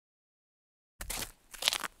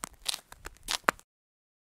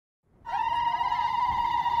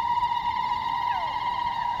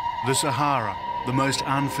The Sahara, the most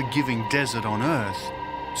unforgiving desert on Earth,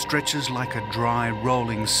 stretches like a dry,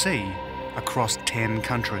 rolling sea across 10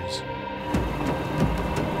 countries.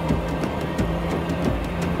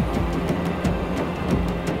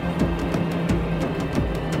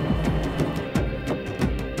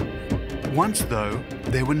 Once, though,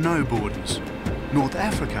 there were no borders. North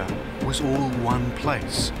Africa was all one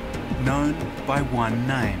place, known by one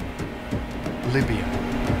name: Libya.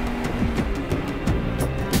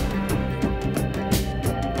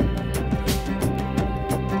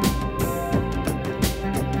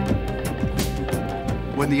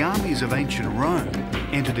 When the armies of ancient Rome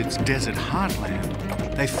entered its desert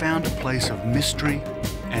heartland, they found a place of mystery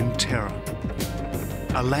and terror.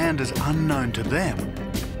 A land as unknown to them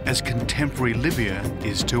as contemporary Libya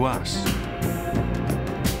is to us.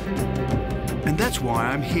 And that's why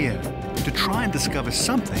I'm here, to try and discover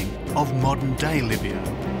something of modern-day Libya,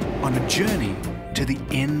 on a journey to the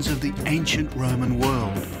ends of the ancient Roman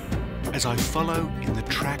world, as I follow in the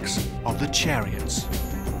tracks of the chariots.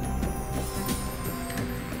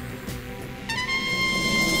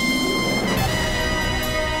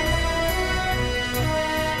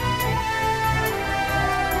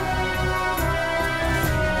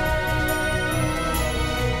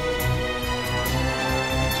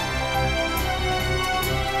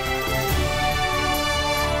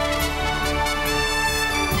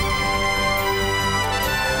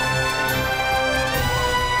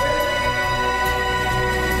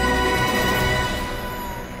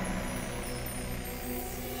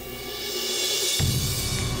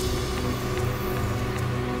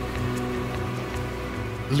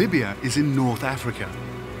 Libya is in North Africa.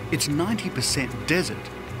 It's 90% desert,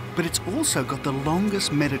 but it's also got the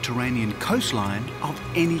longest Mediterranean coastline of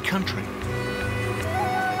any country.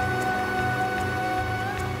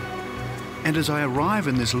 And as I arrive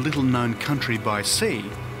in this little-known country by sea,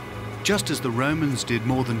 just as the Romans did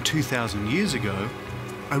more than 2,000 years ago,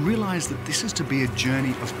 I realise that this is to be a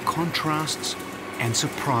journey of contrasts and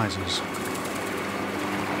surprises.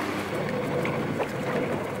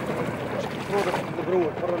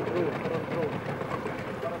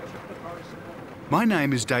 My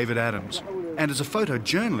name is David Adams, and as a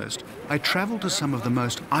photojournalist, I travel to some of the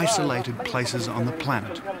most isolated places on the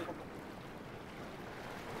planet.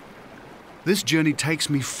 This journey takes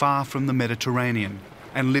me far from the Mediterranean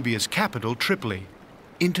and Libya's capital, Tripoli,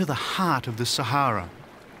 into the heart of the Sahara,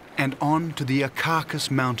 and on to the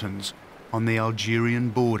Akarkas Mountains on the Algerian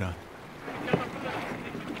border.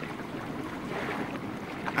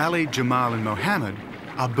 Ali, Jamal and Mohammed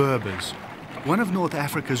are Berbers, one of North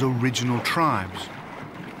Africa's original tribes.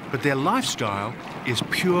 But their lifestyle is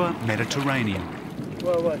pure Mediterranean.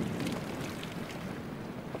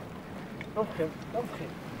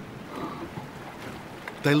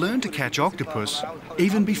 They learned to catch octopus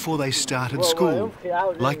even before they started school,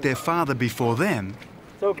 like their father before them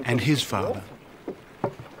and his father.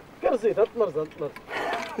 This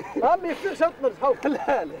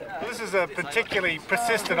is a particularly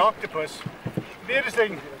persistent octopus. The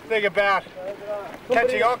interesting thing about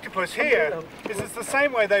catching octopus here is it's the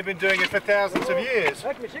same way they've been doing it for thousands of years.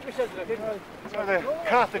 So the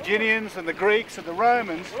Carthaginians and the Greeks and the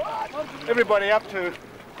Romans, everybody up to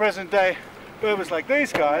present-day Berbers like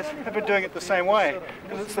these guys, have been doing it the same way,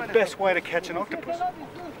 because it's the best way to catch an octopus.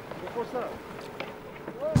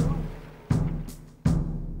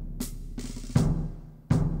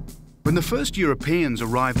 When the first Europeans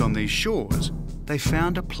arrived on these shores, they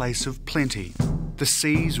found a place of plenty. The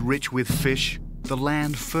seas rich with fish, the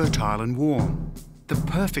land fertile and warm. The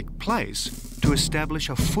perfect place to establish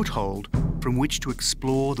a foothold from which to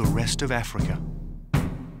explore the rest of Africa.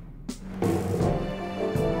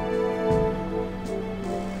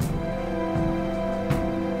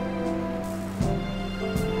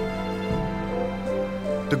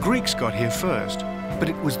 The Greeks got here first, but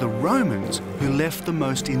it was the Romans who left the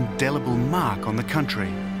most indelible mark on the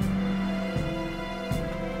country.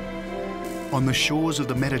 On the shores of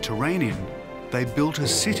the Mediterranean, they built a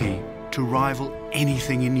city to rival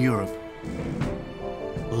anything in Europe: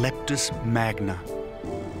 Leptis Magna.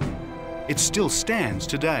 It still stands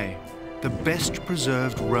today, the best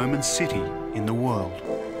preserved Roman city in the world.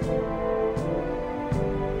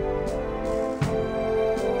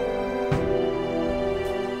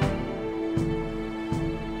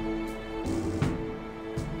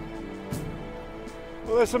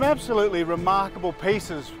 Well, there's some absolutely remarkable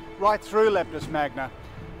pieces right through Leptis Magna,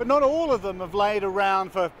 but not all of them have laid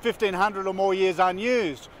around for 1,500 or more years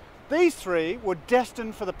unused. These three were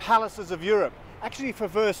destined for the palaces of Europe, actually for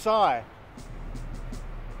Versailles.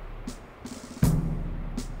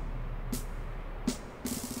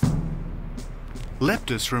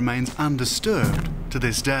 Leptis remains undisturbed to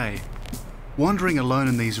this day. Wandering alone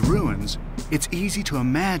in these ruins, it's easy to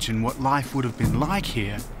imagine what life would have been like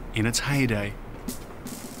here in its heyday.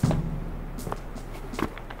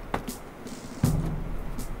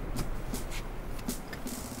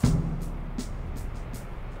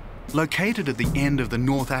 Located at the end of the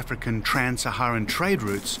North African trans-Saharan trade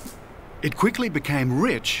routes, it quickly became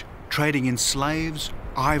rich, trading in slaves,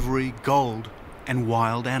 ivory, gold, and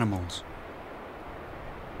wild animals.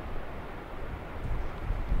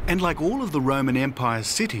 And like all of the Roman Empire's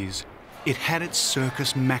cities, it had its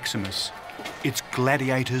Circus Maximus, its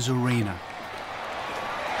gladiators' arena.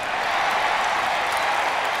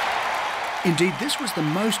 Indeed, this was the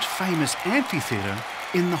most famous amphitheatre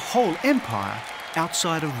in the whole empire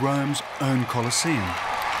outside of Rome's own Colosseum.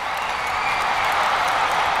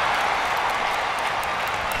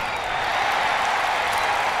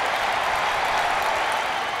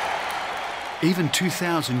 Even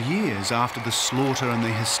 2,000 years after the slaughter and the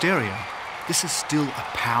hysteria, this is still a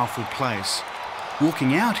powerful place.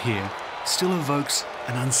 Walking out here still evokes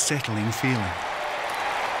an unsettling feeling.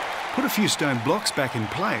 Put a few stone blocks back in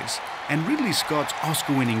place, and Ridley Scott's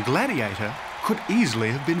Oscar-winning Gladiator could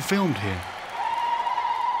easily have been filmed here.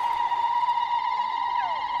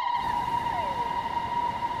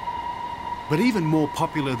 But even more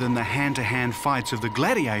popular than the hand-to-hand fights of the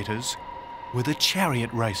gladiators were the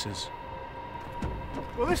chariot races.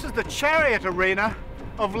 Well, this is the chariot arena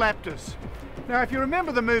of Leptis. Now, if you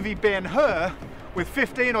remember the movie Ben-Hur, with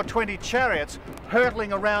 15 or 20 chariots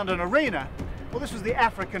hurtling around an arena, well, this was the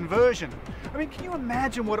African version. I mean, can you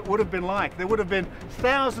imagine what it would have been like? There would have been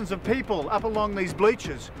thousands of people up along these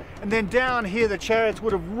bleachers, and then down here the chariots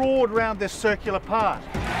would have roared round this circular path.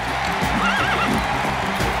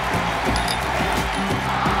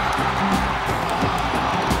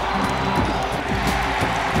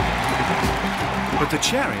 But the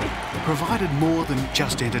chariot provided more than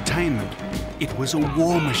just entertainment. It was a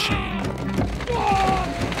war machine.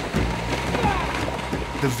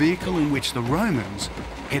 The vehicle in which the Romans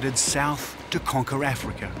headed south to conquer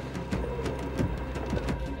Africa.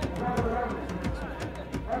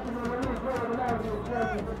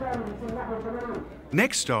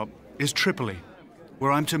 Next stop is Tripoli,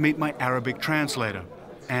 where I'm to meet my Arabic translator.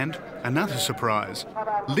 And another surprise,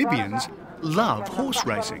 Libyans love horse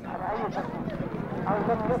racing.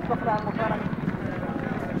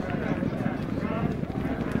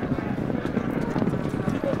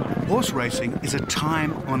 Horse racing is a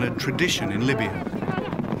time-honoured tradition in Libya.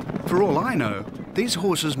 For all I know, these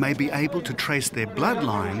horses may be able to trace their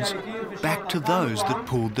bloodlines back to those that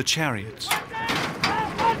pulled the chariots.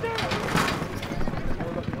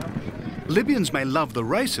 Libyans may love the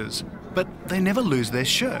races, but they never lose their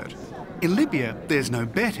shirt. In Libya, there's no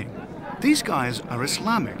betting. These guys are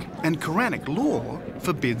Islamic, and Quranic law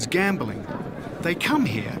forbids gambling. They come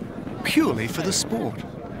here purely for the sport.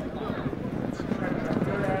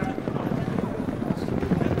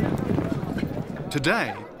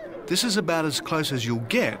 Today, this is about as close as you'll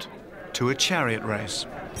get to a chariot race.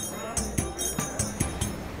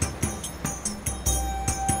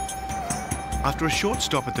 After a short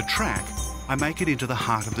stop at the track, I make it into the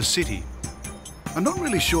heart of the city. I'm not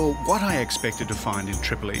really sure what I expected to find in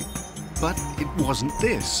Tripoli, but it wasn't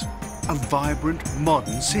this, a vibrant,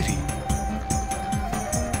 modern city.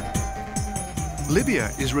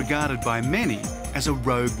 Libya is regarded by many as a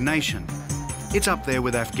rogue nation. It's up there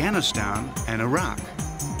with Afghanistan and Iraq,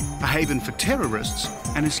 a haven for terrorists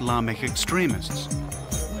and Islamic extremists.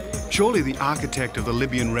 Surely the architect of the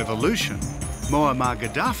Libyan revolution, Muammar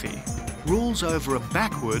Gaddafi, rules over a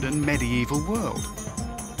backward and medieval world.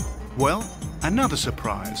 Well, another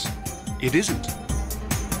surprise, it isn't.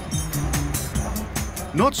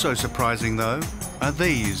 Not so surprising, though, are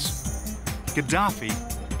these. Gaddafi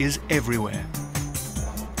is everywhere.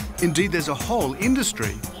 Indeed, there's a whole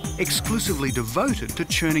industry exclusively devoted to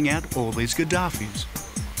churning out all these Gaddafis.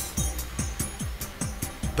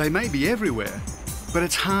 They may be everywhere, but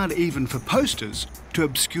it's hard even for posters to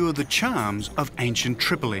obscure the charms of ancient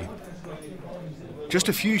Tripoli. Just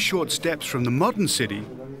a few short steps from the modern city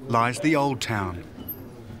lies the old town.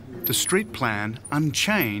 The street plan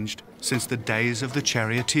unchanged since the days of the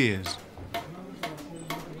charioteers.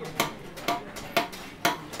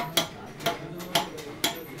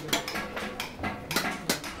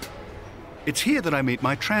 It's here that I meet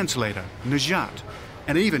my translator, Najat,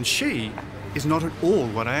 and even she is not at all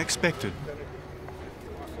what I expected.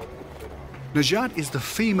 Najat is the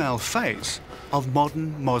female face of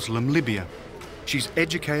modern Muslim Libya. She's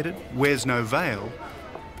educated, wears no veil,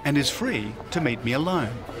 and is free to meet me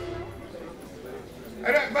alone.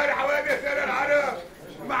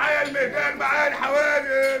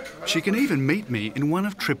 She can even meet me in one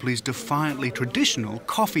of Tripoli's defiantly traditional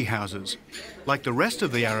coffee houses. Like the rest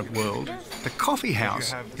of the Arab world, the coffee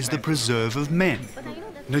house is the preserve of men.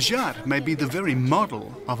 Najat may be the very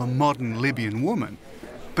model of a modern Libyan woman,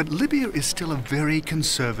 but Libya is still a very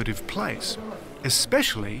conservative place,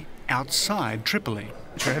 especially outside Tripoli.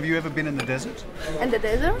 So have you ever been in the desert? In the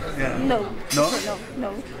desert? Yeah. No. No?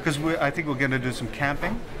 No. Because I think we're going to do some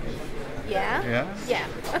camping. Yeah? Yeah? Yeah.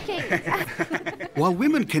 Okay. While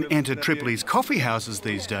women can enter Tripoli's coffee houses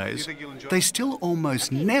these days, they still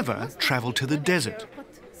almost never travel to the desert.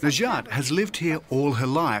 Najat has lived here all her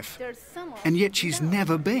life, and yet she's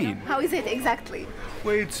never been. How is it exactly?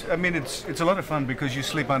 Well, it's a lot of fun because you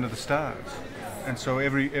sleep under the stars. And so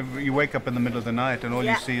you wake up in the middle of the night and all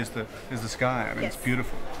you see is the sky. I mean, it's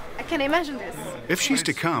beautiful. I can imagine this. If she's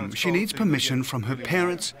to come, she needs permission from her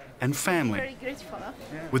parents and family. Very grateful.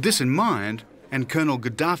 With this in mind, and Colonel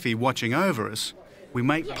Gaddafi watching over us, we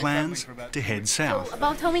make plans to head south. So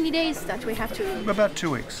about how many days that we have to? About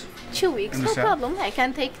 2 weeks. 2 weeks, no problem. I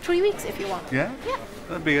can take 3 weeks if you want. Yeah? Yeah.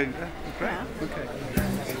 That'd be great. Yeah. Okay.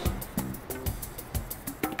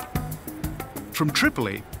 From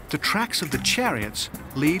Tripoli, the tracks of the chariots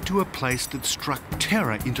lead to a place that struck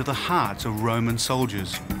terror into the hearts of Roman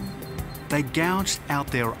soldiers. They gouged out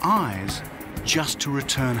their eyes just to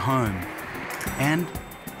return home. And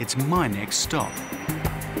it's my next stop.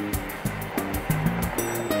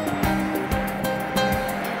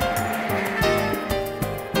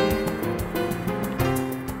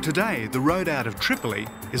 Today, the road out of Tripoli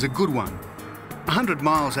is a good one. 100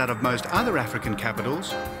 miles out of most other African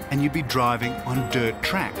capitals, and you'd be driving on dirt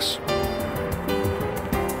tracks.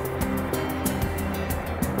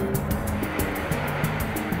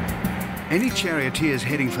 Any charioteers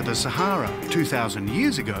heading for the Sahara 2,000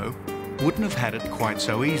 years ago wouldn't have had it quite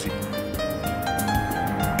so easy.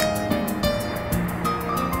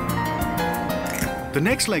 The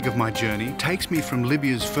next leg of my journey takes me from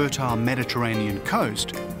Libya's fertile Mediterranean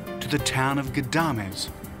coast to the town of Ghadames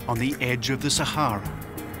on the edge of the Sahara.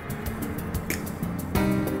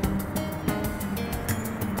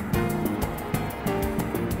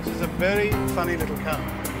 This is a very funny little car.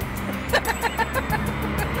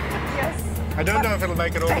 Yes. I don't know if it'll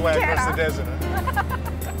make it all the way across the desert.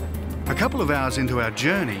 A couple of hours into our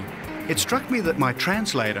journey, it struck me that my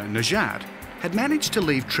translator, Najat, had managed to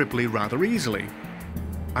leave Tripoli rather easily.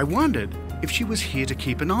 I wondered if she was here to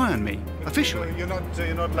keep an eye on me, officially. You're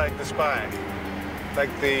not like the spy. Like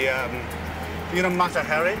the, you know Mata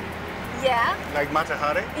Hari? Yeah. Like Mata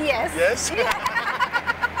Hari? Yes. Yes?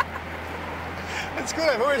 It's good.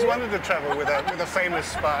 I've always wanted to travel with a famous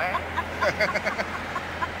spy.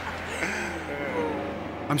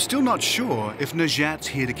 I'm still not sure if Najat's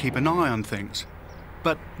here to keep an eye on things,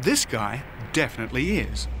 but this guy definitely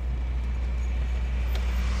is.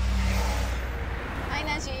 Hi,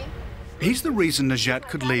 Naji. He's the reason Najat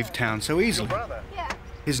could leave town so easily. Yeah.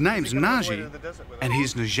 His name's Naji, and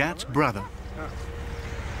he's Najat's brother.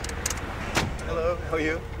 Hello, how are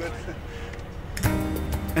you? Good.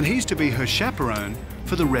 And he's to be her chaperone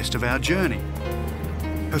for the rest of our journey.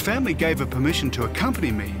 Her family gave her permission to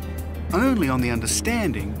accompany me, only on the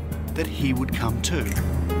understanding that he would come too.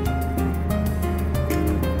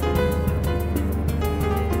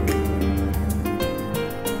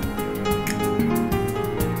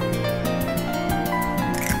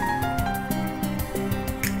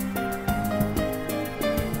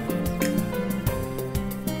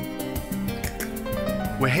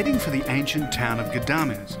 We're heading for the ancient town of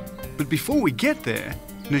Ghadames, but before we get there,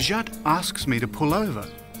 Najat asks me to pull over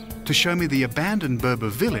to show me the abandoned Berber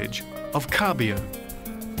village of Kebir.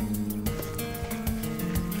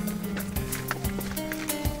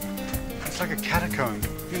 It's like a catacomb.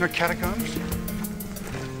 You know catacombs?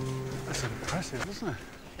 That's impressive, isn't it?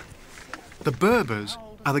 The Berbers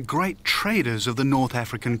are the great traders of the North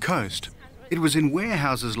African coast. It was in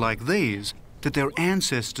warehouses like these that their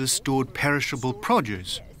ancestors stored perishable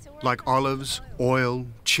produce, like olives, oil,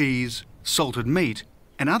 cheese, salted meat,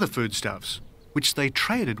 and other foodstuffs, which they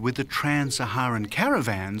traded with the trans-Saharan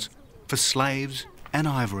caravans for slaves and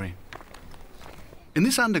ivory. In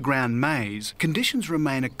this underground maze, conditions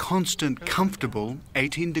remain a constant, comfortable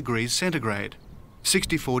 18 degrees centigrade,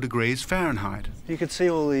 64 degrees Fahrenheit. You could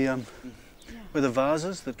see all the, with the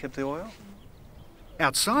vases that kept the oil.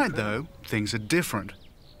 Outside, though, things are different.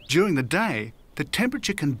 During the day, the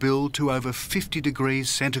temperature can build to over 50 degrees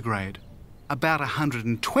centigrade, about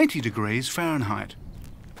 120 degrees Fahrenheit,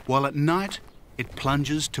 while at night it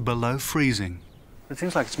plunges to below freezing. It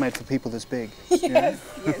seems like it's made for people this big. Yes,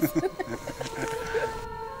 yes.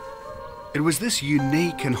 It was this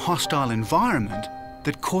unique and hostile environment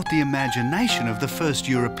that caught the imagination of the first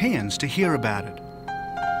Europeans to hear about it.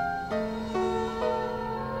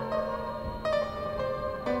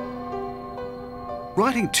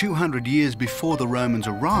 Writing 200 years before the Romans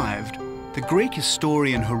arrived, the Greek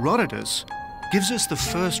historian Herodotus gives us the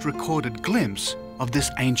first recorded glimpse of this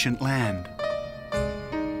ancient land.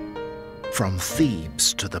 From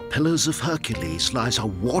Thebes to the Pillars of Hercules lies a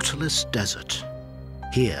waterless desert.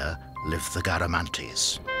 Here live the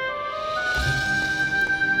Garamantes.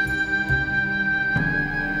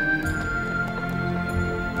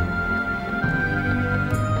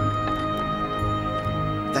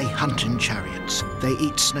 They hunt in chariots, they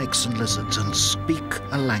eat snakes and lizards and speak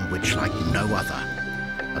a language like no other,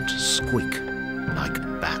 and squeak like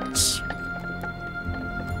bats.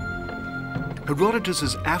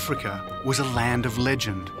 Herodotus's Africa was a land of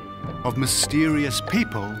legend, of mysterious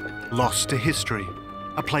people lost to history,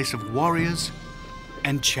 a place of warriors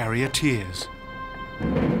and charioteers.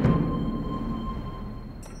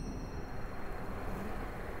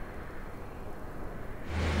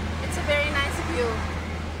 It's a very nice view.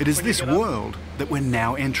 It is this world that we're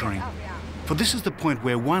now entering, for this is the point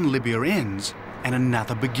where one Libya ends and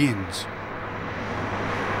another begins.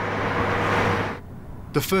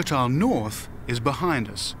 The fertile north is behind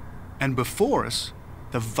us, and before us,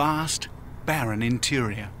 the vast, barren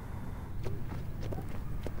interior.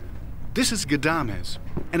 This is Ghadames,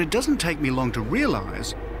 and it doesn't take me long to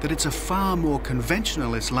realize that it's a far more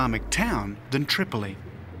conventional Islamic town than Tripoli.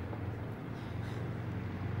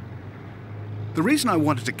 The reason I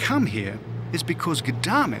wanted to come here is because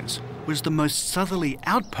Ghadames was the most southerly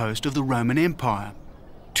outpost of the Roman Empire.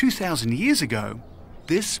 2,000 years ago,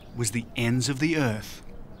 this was the ends of the earth.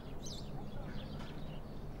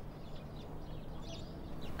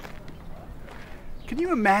 Can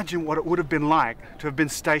you imagine what it would have been like to have been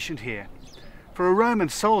stationed here? For a Roman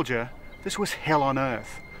soldier, this was hell on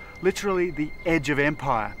earth, literally the edge of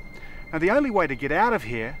empire. Now, the only way to get out of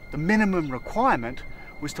here, the minimum requirement,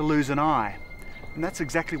 was to lose an eye. And that's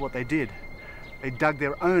exactly what they did. They dug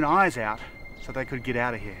their own eyes out so they could get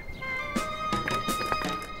out of here.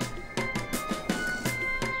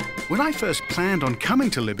 When I first planned on coming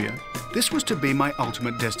to Libya, this was to be my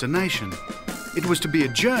ultimate destination. It was to be a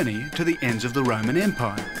journey to the ends of the Roman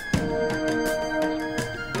Empire.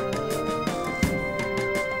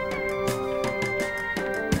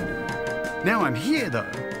 Now I'm here, though,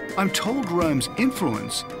 I'm told Rome's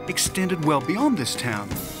influence extended well beyond this town,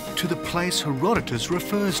 to the place Herodotus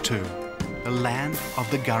refers to, the land of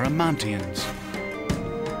the Garamantians.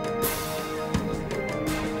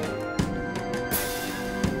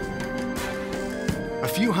 A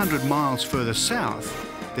few hundred miles further south,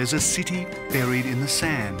 there's a city buried in the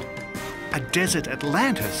sand, a desert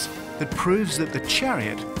Atlantis that proves that the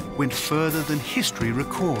chariot went further than history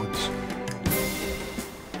records.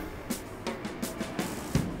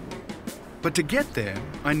 But to get there,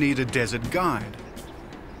 I need a desert guide.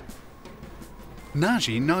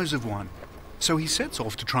 Naji knows of one, so he sets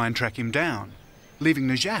off to try and track him down, leaving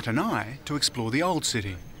Najat and I to explore the old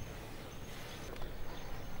city.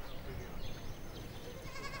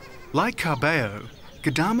 Like Carbeo,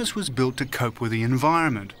 Ghadames was built to cope with the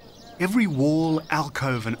environment. Every wall,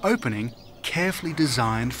 alcove and opening carefully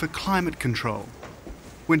designed for climate control.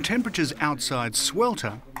 When temperatures outside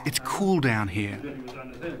swelter, it's cool down here.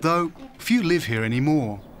 Though few live here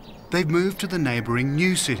anymore. They've moved to the neighbouring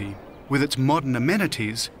new city, with its modern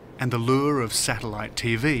amenities and the lure of satellite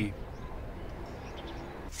TV.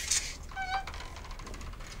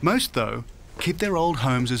 Most, though, keep their old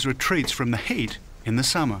homes as retreats from the heat in the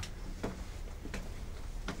summer.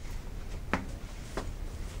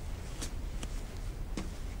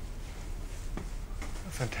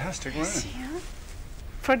 Fantastic room. Yeah.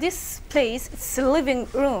 For this place, it's a living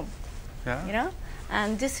room, Yeah. you know,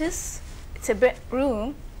 and it's a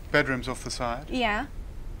bedroom. Bedrooms off the side. Yeah.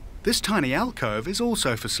 This tiny alcove is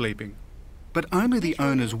also for sleeping, but only the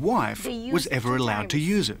owner's wife They was used ever two allowed to times.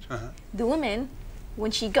 use it. The woman,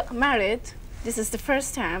 when she got married, this is the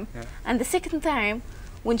first time, Yeah. and the second time,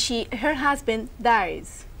 when her husband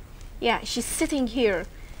dies. Yeah, she's sitting here,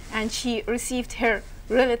 and she received her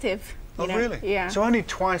relative. Oh, you know? really? Yeah. So only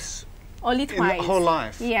twice Only in twice. the whole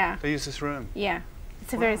life Yeah. they use this room. Yeah.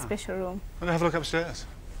 It's a very Wow. special room. I'm gonna have a look upstairs.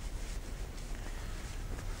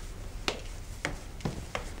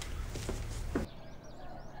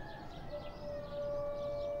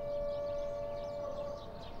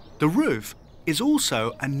 The roof is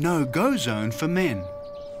also a no-go zone for men.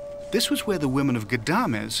 This was where the women of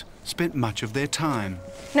Ghadames spent much of their time.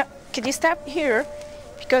 No, could you stop here?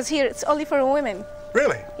 Because here it's only for women.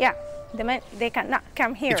 Really? Yeah. The men, they cannot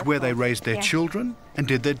come here. It's where they raised their Yeah. children and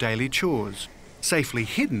did their daily chores. safely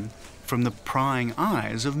hidden from the prying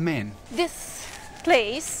eyes of men. This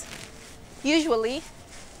place, usually,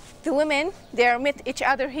 the women, they meet each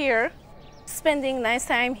other here, spending nice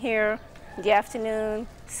time here in the afternoon,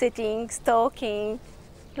 sitting, talking,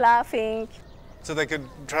 laughing. So they could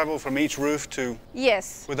travel from each roof to...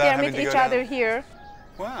 Yes, without they having meet to go each down. other here.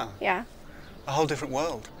 Wow. Yeah, A whole different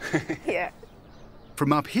world. yeah.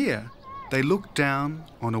 From up here, they look down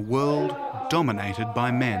on a world dominated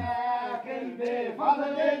by men.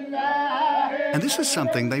 And this is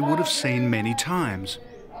something they would have seen many times.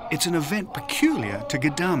 It's an event peculiar to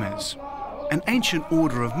Ghadames. An ancient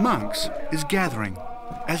order of monks is gathering,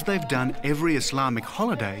 as they've done every Islamic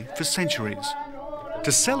holiday for centuries,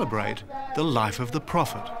 to celebrate the life of the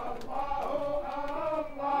Prophet.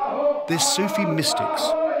 They're Sufi mystics.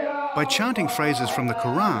 By chanting phrases from the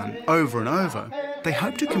Quran over and over, they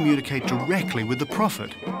hope to communicate directly with the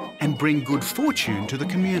Prophet and bring good fortune to the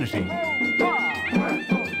community.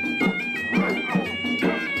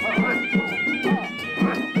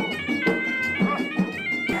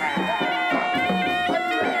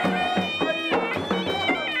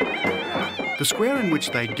 The square in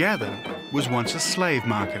which they gathered was once a slave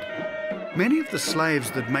market. Many of the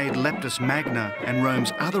slaves that made Leptis Magna and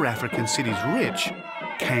Rome's other African cities rich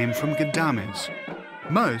came from Ghadames.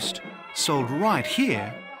 Most sold right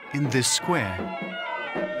here in this square.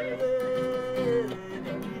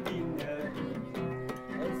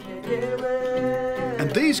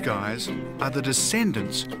 And these guys are the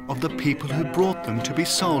descendants of the people who brought them to be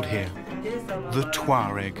sold here, the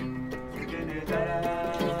Tuareg.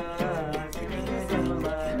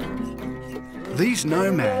 These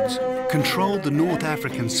nomads controlled the North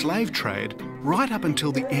African slave trade right up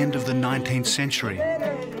until the end of the 19th century.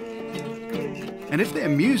 And if their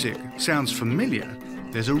music sounds familiar,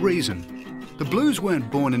 there's a reason. The blues weren't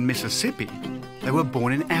born in Mississippi, they were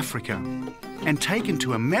born in Africa and taken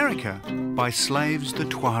to America by slaves the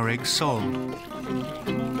Tuareg sold.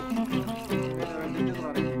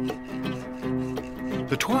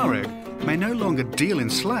 The Tuareg may no longer deal in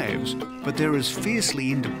slaves, but they're as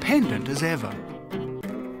fiercely independent as ever.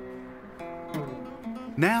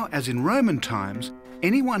 Now, as in Roman times,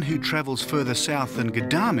 anyone who travels further south than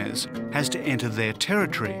Ghadames has to enter their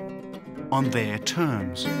territory on their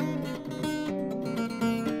terms.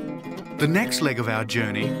 The next leg of our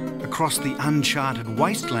journey, across the uncharted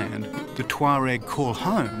wasteland the Tuareg call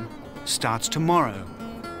home, starts tomorrow.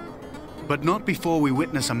 But not before we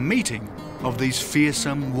witness a meeting of these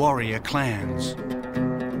fearsome warrior clans.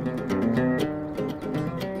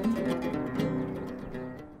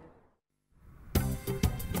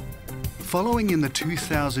 Following in the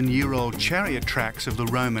 2,000-year-old chariot tracks of the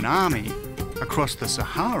Roman army across the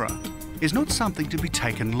Sahara is not something to be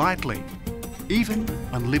taken lightly, even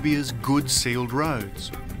on Libya's good sealed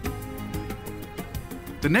roads.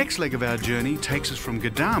 The next leg of our journey takes us from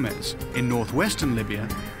Ghadames in northwestern Libya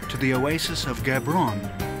to the oasis of Gabron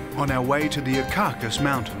on our way to the Caucasus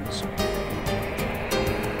Mountains.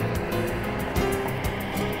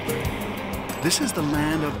 This is the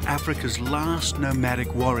land of Africa's last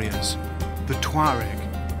nomadic warriors, the Tuareg,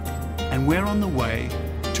 and we're on the way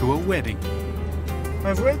to a wedding.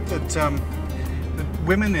 I've read that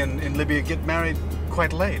women in Libya get married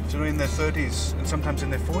quite late, during their 30s and sometimes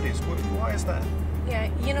in their 40s. Why is that? Yeah,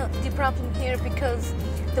 you know, the problem here, because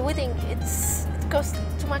the wedding, it costs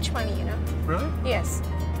too much money, you know. Really? Yes.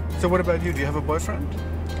 So what about you? Do you have a boyfriend?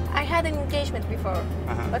 I had an engagement before,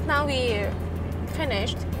 but now we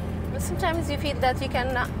finished. But sometimes you feel that you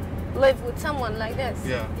cannot live with someone like this.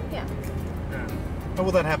 Yeah. Yeah. Yeah. Oh,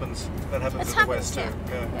 well, that happens. That happens in the West too.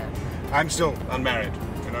 Yeah. I'm still unmarried,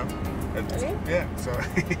 you know. And, Really? yeah. So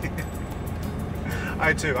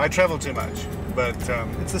I too. I travel too much, but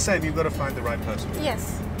it's the same. You've got to find the right person.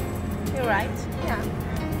 Yes. You're right. Yeah.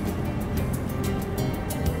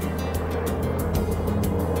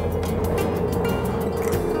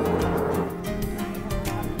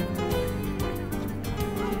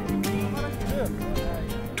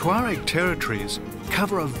 Tuareg territories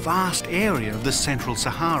cover a vast area of the central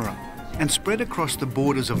Sahara and spread across the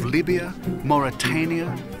borders of Libya,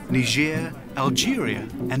 Mauritania, Niger, Algeria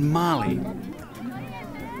and Mali.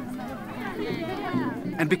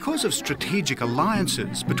 And because of strategic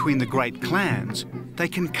alliances between the great clans, they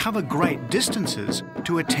can cover great distances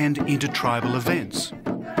to attend intertribal events.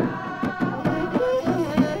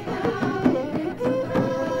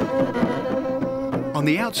 On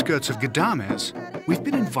the outskirts of Ghadames, we've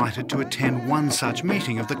been invited to attend one such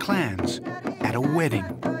meeting of the clans at a wedding.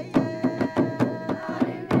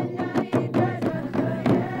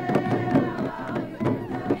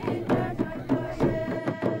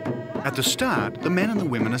 At the start, the men and the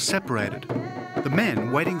women are separated. the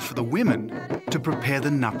men waiting for the women to prepare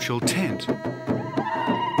the nuptial tent.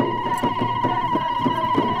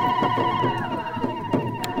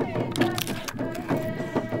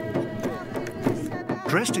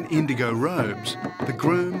 Dressed in indigo robes, the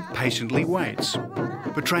groom patiently waits,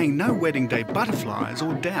 betraying no wedding day butterflies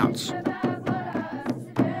or doubts.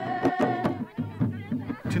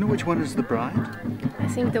 Do you know which one is the bride? I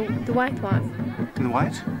think the white one. In the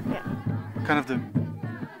white? Yeah. Kind of the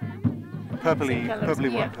purpley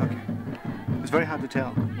Yeah. white. Okay. It's very hard to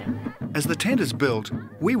tell. As the tent is built,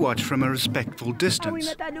 we watch from a respectful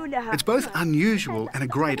distance. It's both unusual and a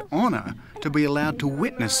great honour to be allowed to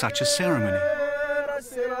witness such a ceremony.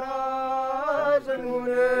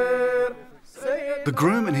 The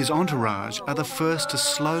groom and his entourage are the first to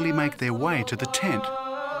slowly make their way to the tent,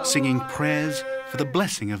 singing prayers for the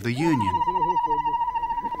blessing of the union.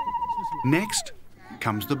 Next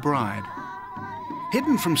comes the bride.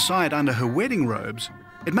 Hidden from sight under her wedding robes,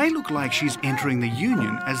 it may look like she's entering the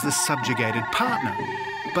union as the subjugated partner,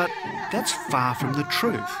 but that's far from the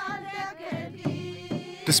truth.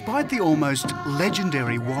 Despite the almost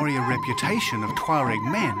legendary warrior reputation of Tuareg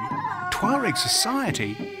men, Tuareg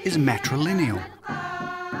society is matrilineal.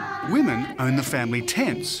 Women own the family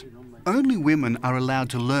tents. Only women are allowed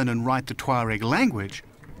to learn and write the Tuareg language,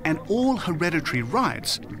 and all hereditary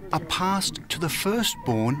rights are passed to the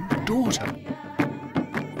firstborn daughter.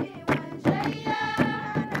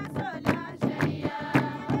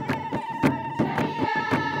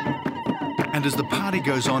 And as the party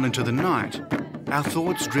goes on into the night, our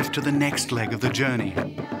thoughts drift to the next leg of the journey.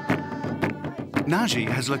 Naji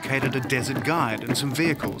has located a desert guide and some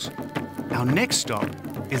vehicles. Our next stop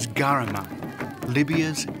is Garama,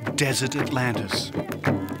 Libya's desert Atlantis.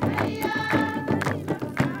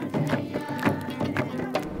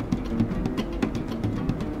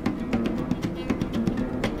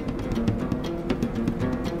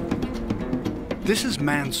 This is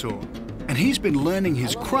Mansour, and he's been learning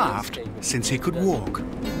his craft since he could walk.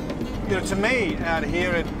 You know, to me, out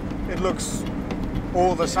here, it looks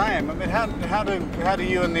all the same. I mean, how do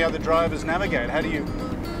you and the other drivers navigate? How do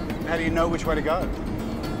you know which way to go?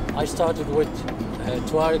 I started with a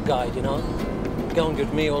Tuareg guide, you know, going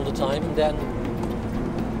with me all the time, and then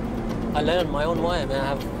I learned my own way. I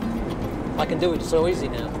mean, I can do it so easy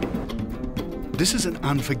now. This is an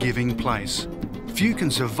unforgiving place. Few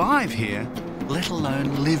can survive here, let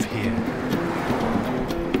alone live here.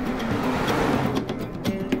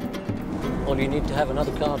 Well, you need to have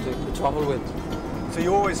another car to travel with. So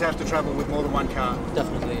you always have to travel with more than one car?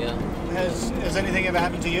 Definitely, yeah. Has anything ever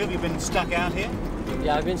happened to you? Have you been stuck out here?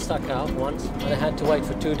 Yeah, I've been stuck out once, and I had to wait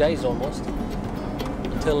for 2 days almost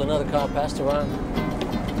until another car passed around.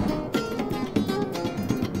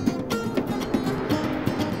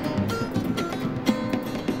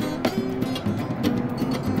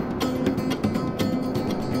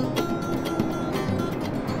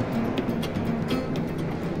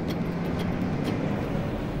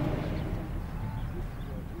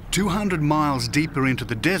 "200 miles deeper into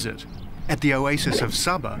the desert, at the oasis of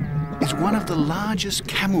Saba, is one of the largest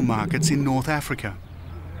camel markets in North Africa.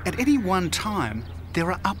 At any one time,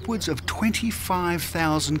 there are upwards of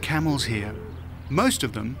 25,000 camels here, most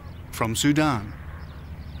of them from Sudan.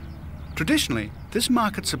 Traditionally, this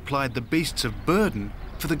market supplied the beasts of burden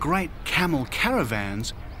for the great camel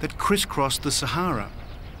caravans that crisscrossed the Sahara.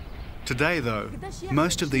 Today, though,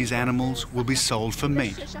 most of these animals will be sold for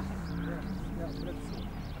meat.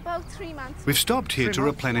 About 3 months. We've stopped here to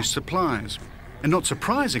replenish supplies, and not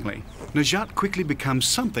surprisingly, Najat quickly becomes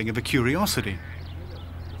something of a curiosity.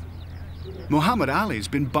 Muhammad Ali's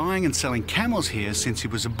been buying and selling camels here since he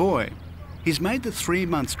was a boy. He's made the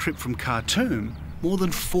 3-month trip from Khartoum more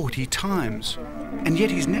than 40 times, and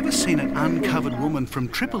yet he's never seen an uncovered woman from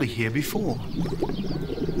Tripoli here before.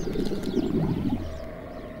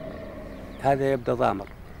 هذا يبدأ ضامر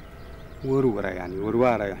ورورة يعني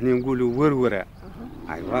وروارة إحنا نقولوا ورورة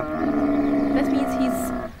أيوة. That means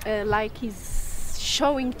he's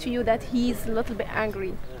showing to you that he's a little bit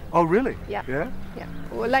angry. Oh, really? Yeah. Yeah? Yeah.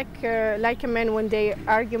 Well, like a man when they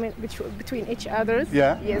argument between each others.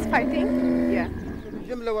 Yeah. Yes, fighting. Yeah.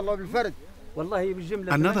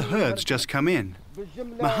 Another herd's just come in.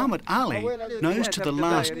 Muhammad Ali knows to the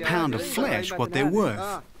last pound of flesh what they're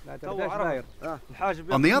worth.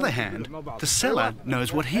 On the other hand, the seller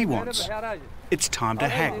knows what he wants. It's time to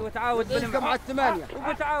haggle. What do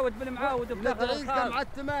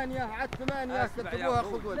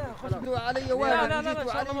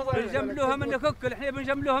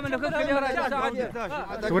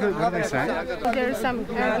they say? There's some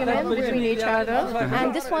argument between each other,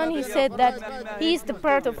 and this one he said that he's the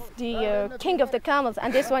part of the king of the camels,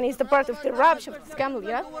 and this one is the part of the rubbish of this camel.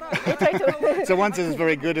 Yeah, they try to. So one says it's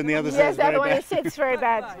very good and the other Yes, says the very other one bad. says it's very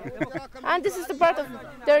bad, and this is the part of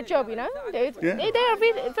their job. You know, they are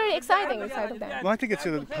very exciting inside of that. Well, I think it's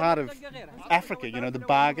a part of Africa, you know, the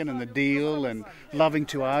bargain and the deal and loving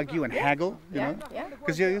to argue and haggle, you know. Yeah.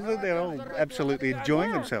 Because they're all absolutely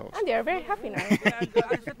enjoying themselves. And they are very happy now.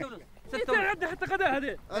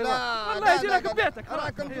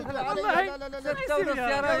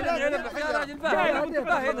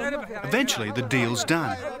 Eventually the deal's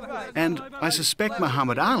done, and I suspect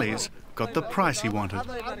Muhammad Ali's got the price he wanted.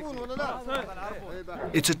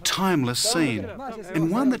 It's a timeless scene,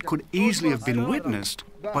 and one that could easily have been witnessed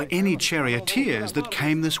by any charioteers that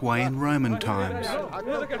came this way in Roman times.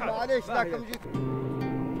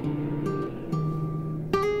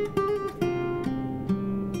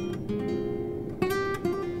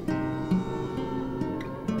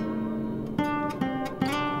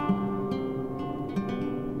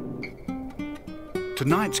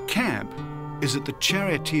 Tonight's camp is at the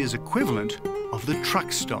charioteer's equivalent of the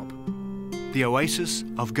truck stop, the oasis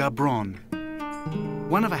of Gabron,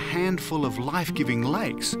 one of a handful of life-giving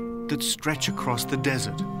lakes that stretch across the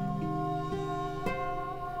desert.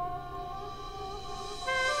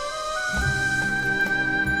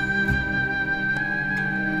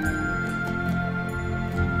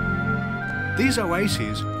 These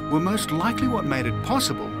oases were most likely what made it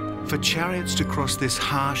possible for chariots to cross this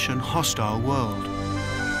harsh and hostile world.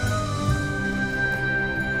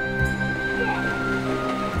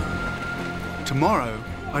 Tomorrow,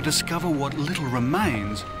 I discover what little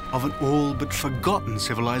remains of an all but forgotten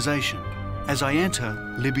civilization as I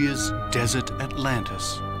enter Libya's desert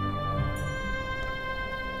Atlantis.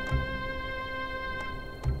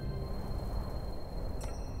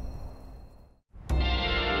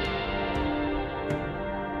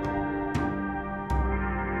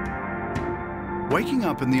 Waking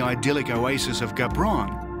up in the idyllic oasis of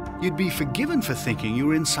Gabron, you'd be forgiven for thinking you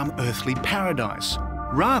were in some earthly paradise,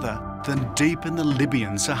 rather than deep in the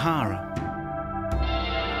Libyan Sahara.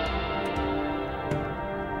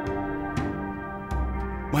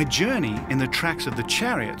 My journey in the tracks of the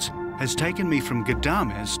chariots has taken me from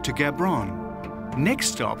Gadames to Gabron. Next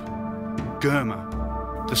stop,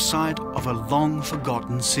 Germa, the site of a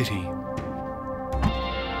long-forgotten city.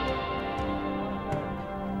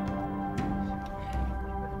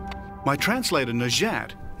 My translator,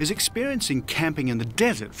 Najat, is experiencing camping in the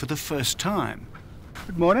desert for the first time.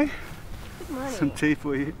 Good morning. Good morning. Some tea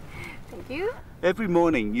for you. Thank you. Every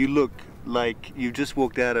morning you look like you just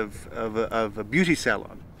walked out of a beauty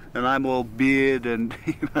salon, and I'm all beard and,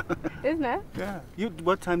 you know. Isn't it? Yeah.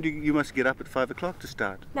 What time do you must get up at 5 o'clock to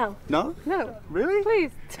start? No. No? No. Really?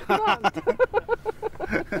 Please, don't.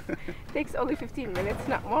 Takes only 15 minutes,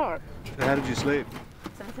 not more. So how did you sleep?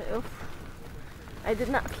 I did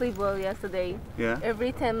not sleep well yesterday. Yeah?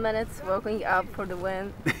 Every 10 minutes waking up for the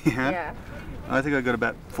wind. Yeah? I think I got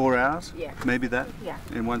about 4 hours. Yeah. Maybe that? Yeah.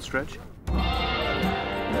 In one stretch.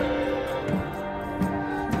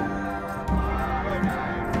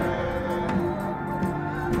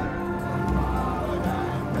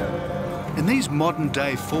 In these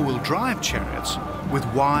modern-day four-wheel drive chariots, with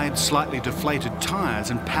wide, slightly deflated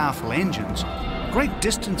tyres and powerful engines, great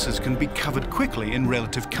distances can be covered quickly in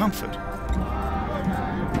relative comfort.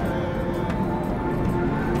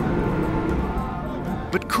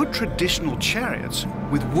 But could traditional chariots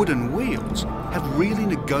with wooden wheels have really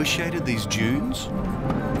negotiated these dunes?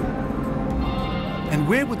 And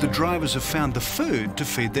where would the drivers have found the food to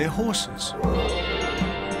feed their horses?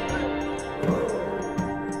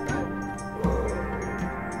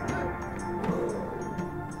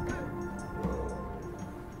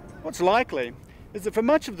 What's likely is that for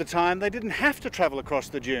much of the time they didn't have to travel across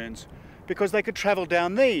the dunes because they could travel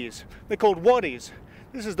down these. They're called wadis.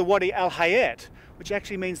 This is the Wadi al-Hayat, which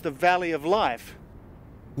actually means the Valley of Life.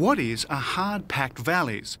 Wadis are hard-packed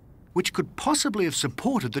valleys, which could possibly have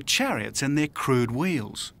supported the chariots and their crude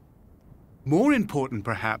wheels. More important,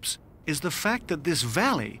 perhaps, is the fact that this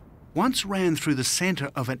valley once ran through the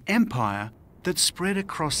centre of an empire that spread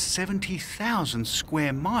across 70,000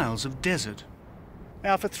 square miles of desert.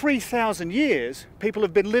 Now, for 3,000 years, people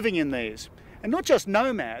have been living in these, and not just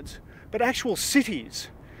nomads, but actual cities.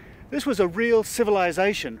 This was a real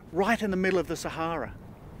civilization right in the middle of the Sahara.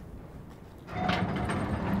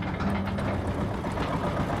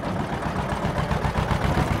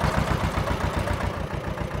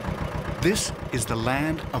 This is the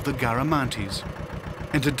land of the Garamantes,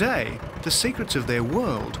 and today the secrets of their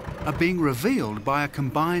world are being revealed by a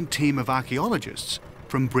combined team of archaeologists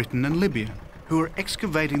from Britain and Libya who are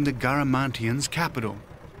excavating the Garamantians' capital,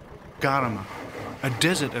 Garama, a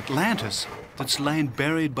desert Atlantis that's lain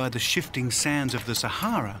buried by the shifting sands of the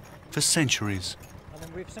Sahara for centuries.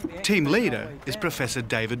 Team leader is Professor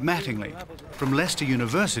David Mattingly from Leicester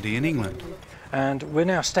University in England. And we're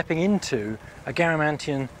now stepping into a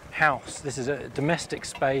Garamantian house. This is a domestic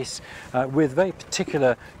space with very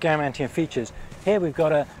particular Garamantian features. Here we've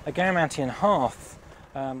got a Garamantian hearth.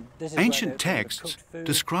 Ancient texts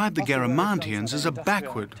describe the Garamantians as a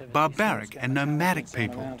backward, barbaric and nomadic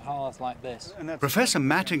people. Professor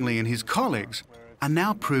Mattingly and his colleagues are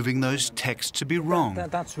now proving those texts to be wrong.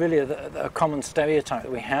 That's really a common stereotype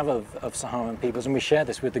that we have of Saharan peoples, and we share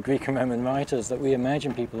this with the Greek and Roman writers, that we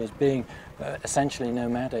imagine people as being essentially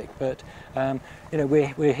nomadic. But you know,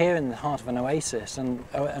 we're here in the heart of an oasis, and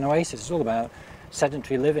an oasis is all about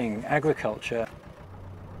sedentary living, agriculture.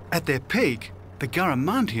 At their peak, the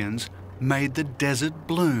Garamantians made the desert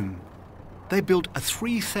bloom. They built a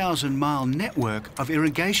 3,000-mile network of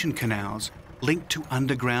irrigation canals linked to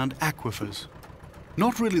underground aquifers.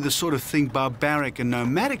 Not really the sort of thing barbaric and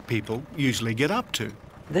nomadic people usually get up to.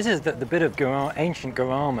 This is the bit of ancient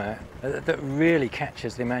Garama that really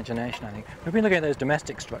catches the imagination, I think. We've been looking at those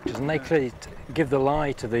domestic structures, and they clearly give the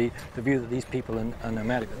lie to the view that these people are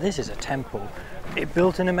nomadic. But this is a temple. It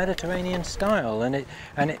built in a Mediterranean style, and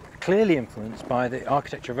it clearly influenced by the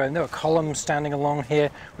architecture of Rome. There are columns standing along here.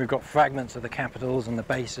 We've got fragments of the capitals and the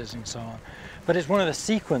bases and so on. But it's one of the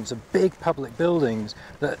sequence of big public buildings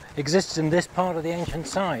that exists in this part of the ancient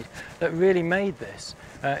site that really made this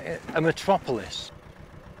a metropolis.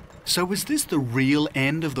 So was this the real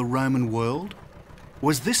end of the Roman world?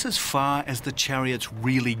 Was this as far as the chariots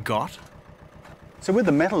really got? So with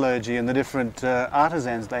the metallurgy and the different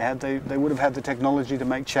artisans they had, they would have had the technology to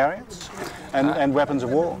make chariots and weapons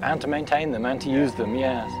of war. And to maintain them and to use them,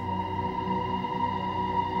 yes.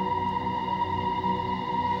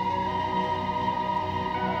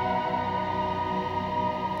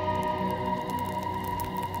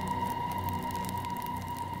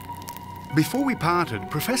 Before we parted,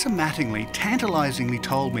 Professor Mattingly tantalisingly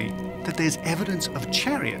told me that there's evidence of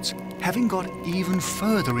chariots having got even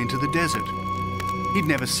further into the desert. He'd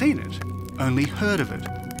never seen it, only heard of it.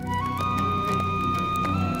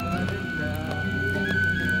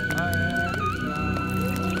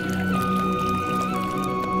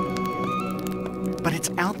 But it's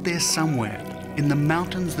out there somewhere, in the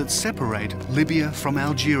mountains that separate Libya from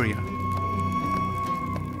Algeria.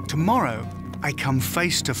 Tomorrow, I come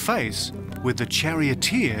face to face with the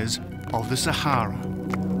charioteers of the Sahara.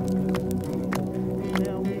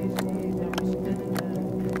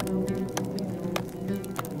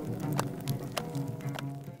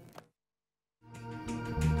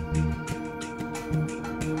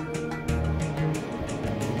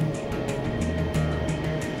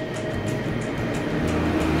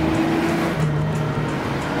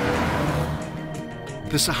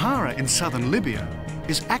 The Sahara in southern Libya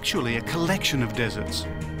is actually a collection of deserts.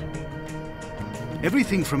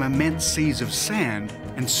 Everything from immense seas of sand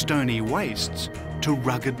and stony wastes to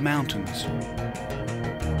rugged mountains.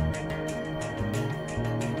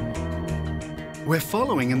 We're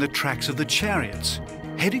following in the tracks of the chariots,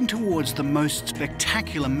 heading towards the most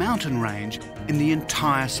spectacular mountain range in the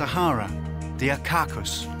entire Sahara, the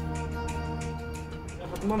Caucasus.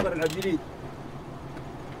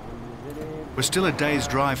 We're still a day's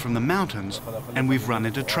drive from the mountains, and we've run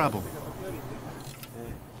into trouble.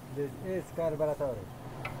 Well,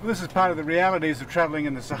 this is part of the realities of travelling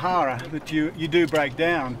in the Sahara, that you do break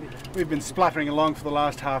down. We've been spluttering along for the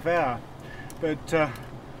last half hour. But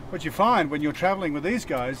what you find when you're travelling with these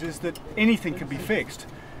guys is that anything can be fixed,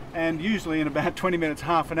 and usually in about 20 minutes,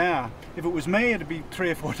 half an hour. If it was me, it'd be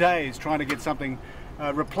 3 or 4 days trying to get something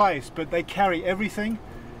replaced, but they carry everything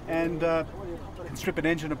and can strip an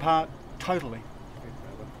engine apart totally.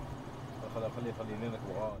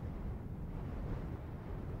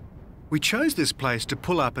 We chose this place to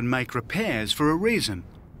pull up and make repairs for a reason: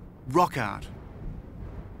 rock art.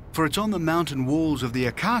 For it's on the mountain walls of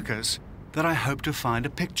the Caucasus that I hope to find a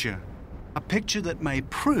picture that may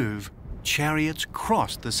prove chariots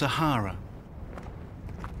crossed the Sahara.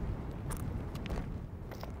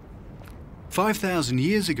 5,000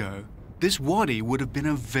 years ago, this wadi would have been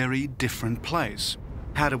a very different place.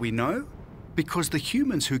 How do we know? Because the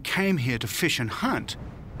humans who came here to fish and hunt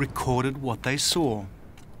recorded what they saw.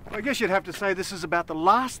 I guess you'd have to say this is about the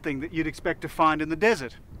last thing that you'd expect to find in the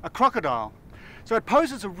desert, a crocodile. So it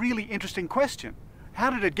poses a really interesting question. How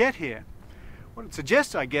did it get here? What it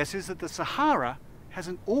suggests, I guess, is that the Sahara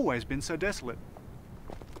hasn't always been so desolate.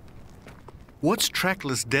 What's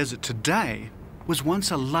trackless desert today was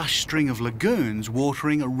once a lush string of lagoons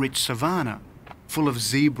watering a rich savanna, full of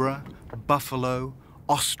zebra, buffalo,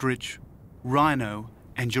 ostrich, rhino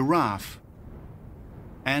and giraffe.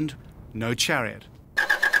 And no chariot.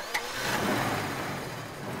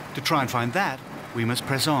 To try and find that, we must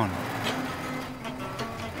press on.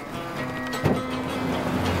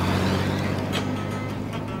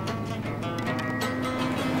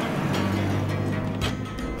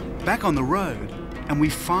 Back on the road, and we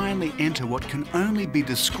finally enter what can only be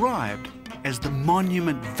described as the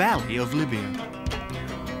Monument Valley of Libya.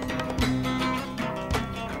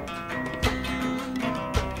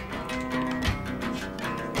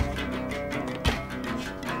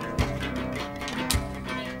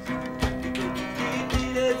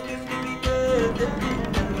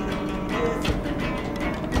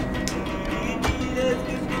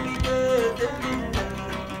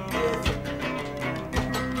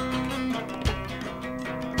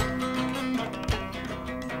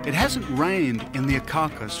 It hasn't rained in the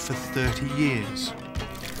Caucasus for 30 years.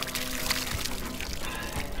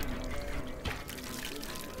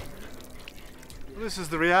 This is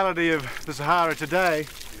the reality of the Sahara today.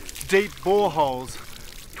 Deep boreholes.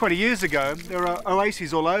 20 years ago, there were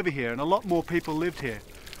oases all over here and a lot more people lived here.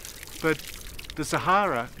 But the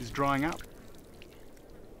Sahara is drying up.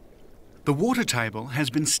 The water table has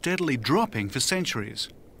been steadily dropping for centuries.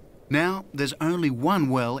 Now there's only one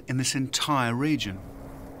well in this entire region.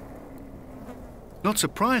 Not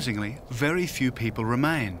surprisingly, very few people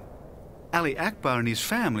remain. Ali Akbar and his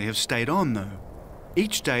family have stayed on though.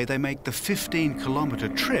 Each day they make the 15-kilometre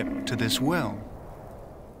trip to this well.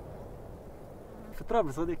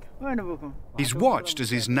 He's watched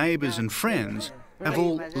as his neighbours and friends have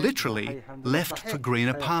all literally left for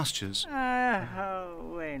greener pastures.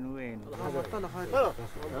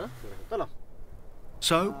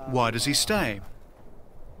 So why does he stay?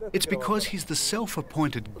 It's because he's the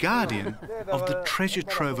self-appointed guardian of the treasure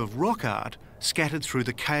trove of rock art scattered through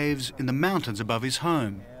the caves in the mountains above his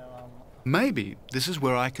home. Maybe this is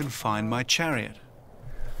where I can find my chariot.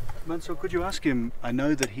 Mansour, could you ask him, I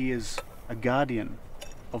know that he is a guardian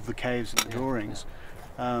of the caves and the drawings.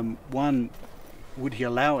 One, would he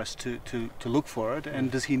allow us to look for it, and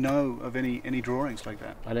does he know of any drawings like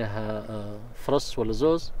that? عليها فرس ولا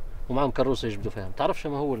زوز ومعهم كروسة يجبدوا فيها. تعرف شو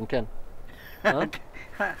ما هو كان؟ ها؟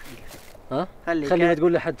 خليها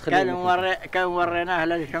تقول لحد كان وريناه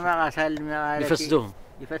للجماعة يفسدوهم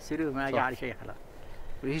ما جاء على شيء خلاص.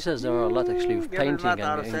 He says there are a lot actually of painting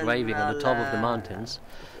and engraving on the top of the mountains,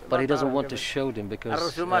 but he doesn't want to show them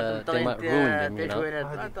because they might ruin them, you know.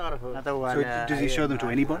 So does he show them to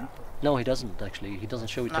anybody? No, he doesn't actually. He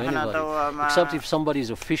doesn't show it to anybody. Except if somebody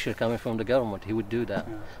is official coming from the government, he would do that.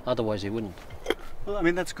 Yeah. Otherwise, he wouldn't. Well, I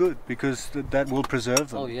mean, that's good because that will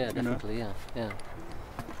preserve them. Oh, yeah, definitely, you know? yeah.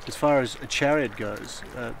 As far as a chariot goes,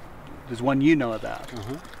 there's one you know about.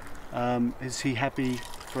 Is he happy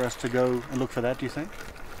for us to go and look for that, do you think?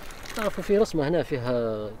 تعرف في رسمة هنا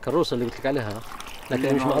فيها كروسة اللي قلت لك عليها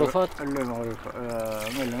لكن مش معروفات. اللي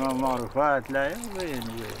معروفات لا وين.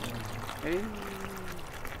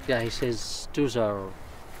 Yeah, he says those are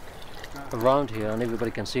around here and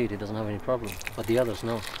everybody can see it. He doesn't have any problem, but the others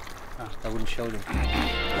no. I wouldn't show them.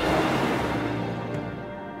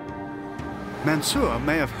 Mansour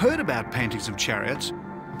may have heard about paintings of chariots.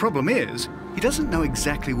 The problem is, he doesn't know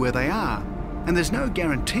exactly where they are, and there's no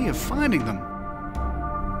guarantee of finding them.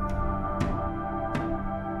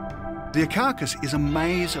 The Caucasus is a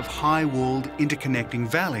maze of high-walled, interconnecting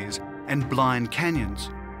valleys and blind canyons.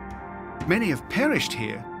 Many have perished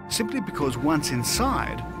here simply because once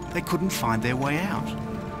inside, they couldn't find their way out.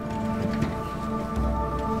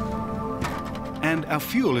 And our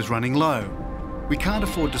fuel is running low. We can't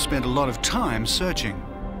afford to spend a lot of time searching.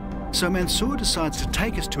 So Mansour decides to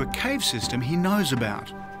take us to a cave system he knows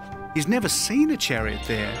about. He's never seen a chariot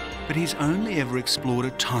there, but he's only ever explored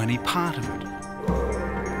a tiny part of it.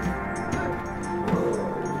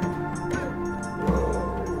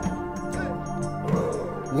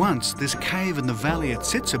 Once, this cave in the valley it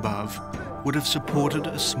sits above would have supported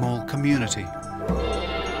a small community.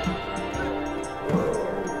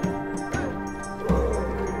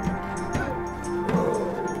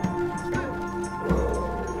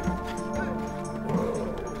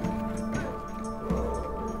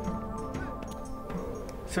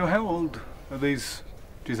 So how old are these,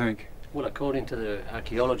 do you think? Well, according to the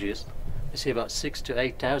archaeologists, they say about 6,000 to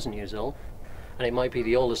 8,000 years old. And it might be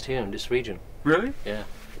the oldest here in this region. Really? Yeah.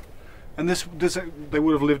 And they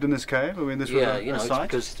would have lived in this cave? I mean, this was you know, a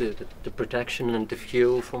site? it's because the protection and the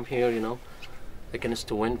fuel from here, you know, against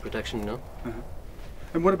the wind protection, you know.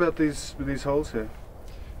 And what about these holes here?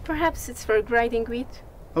 Perhaps it's for grinding wheat.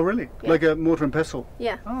 Oh, really? Yeah. Like a mortar and pestle?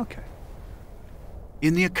 Yeah. Oh, okay.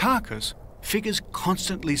 In the Akarkas, figures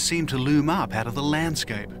constantly seem to loom up out of the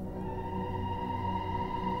landscape.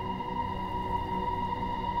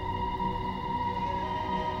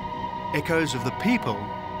 Echoes of the people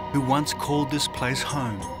who once called this place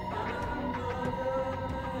home.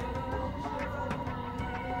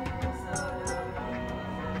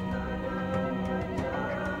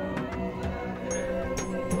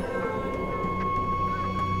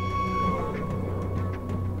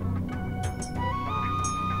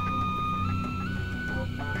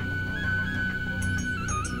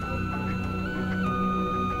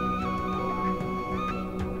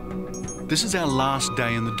 This is our last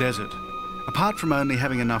day in the desert. Apart from only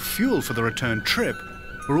having enough fuel for the return trip,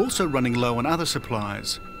 we're also running low on other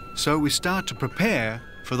supplies. So we start to prepare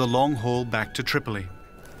for the long haul back to Tripoli.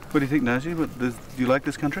 What do you think, Naji? Do you like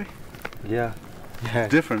this country? Yeah.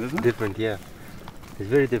 Different, isn't it? Different, yeah. It's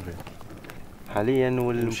very different. حاليا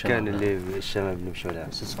والمكان اللي الشباب بنمشوا لها.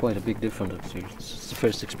 It's quite a big difference. It's the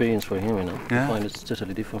first experience for him, you know. Yeah. I find it's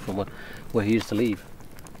totally different from where he used to live.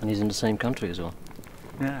 And he's in the same country as well.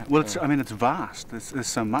 Yeah. Well, I mean, it's vast. There's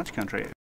so much country.